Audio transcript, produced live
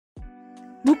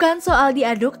Bukan soal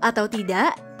diaduk atau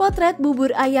tidak, potret bubur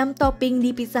ayam topping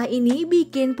dipisah ini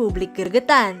bikin publik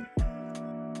gregetan.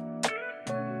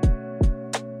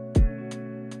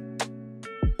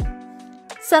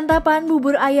 Santapan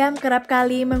bubur ayam kerap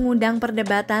kali mengundang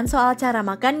perdebatan soal cara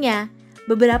makannya.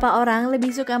 Beberapa orang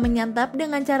lebih suka menyantap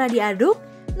dengan cara diaduk,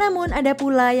 namun ada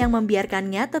pula yang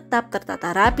membiarkannya tetap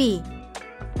tertata rapi.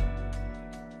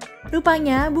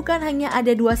 Rupanya bukan hanya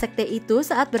ada dua sekte itu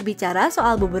saat berbicara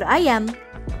soal bubur ayam.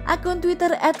 Akun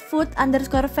Twitter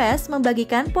 @food_fest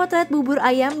membagikan potret bubur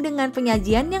ayam dengan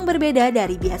penyajian yang berbeda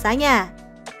dari biasanya.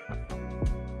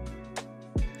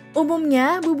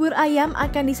 Umumnya, bubur ayam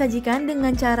akan disajikan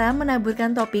dengan cara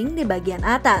menaburkan topping di bagian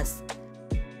atas.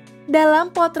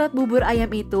 Dalam potret bubur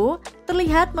ayam itu,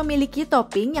 terlihat memiliki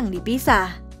topping yang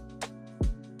dipisah.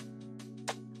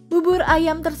 Bubur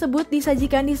ayam tersebut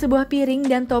disajikan di sebuah piring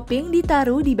dan topping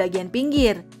ditaruh di bagian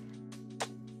pinggir.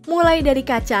 Mulai dari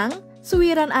kacang,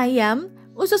 suiran ayam,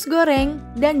 usus goreng,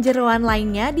 dan jeroan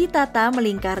lainnya ditata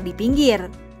melingkar di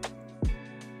pinggir.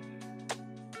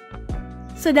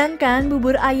 Sedangkan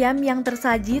bubur ayam yang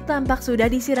tersaji tampak sudah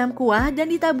disiram kuah dan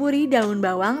ditaburi daun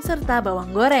bawang serta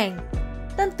bawang goreng.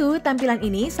 Tentu tampilan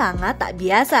ini sangat tak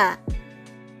biasa.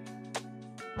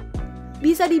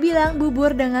 Bisa dibilang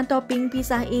bubur dengan topping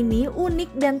pisah ini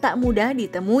unik dan tak mudah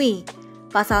ditemui.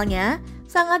 Pasalnya,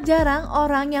 sangat jarang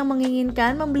orang yang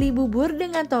menginginkan membeli bubur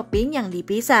dengan topping yang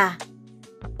dipisah.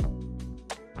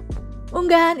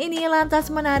 Unggahan ini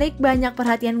lantas menarik banyak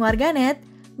perhatian warganet.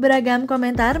 Beragam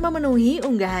komentar memenuhi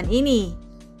unggahan ini.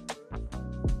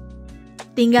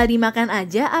 Tinggal dimakan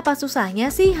aja, apa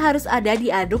susahnya sih harus ada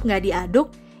diaduk nggak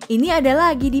diaduk? Ini ada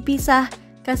lagi dipisah.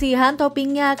 Kasihan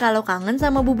toppingnya kalau kangen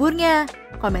sama buburnya.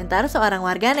 Komentar seorang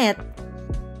warganet.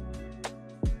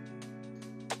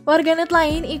 Warganet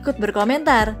lain ikut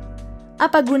berkomentar.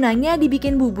 Apa gunanya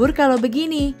dibikin bubur kalau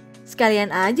begini? Sekalian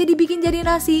aja dibikin jadi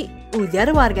nasi, ujar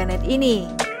warganet ini.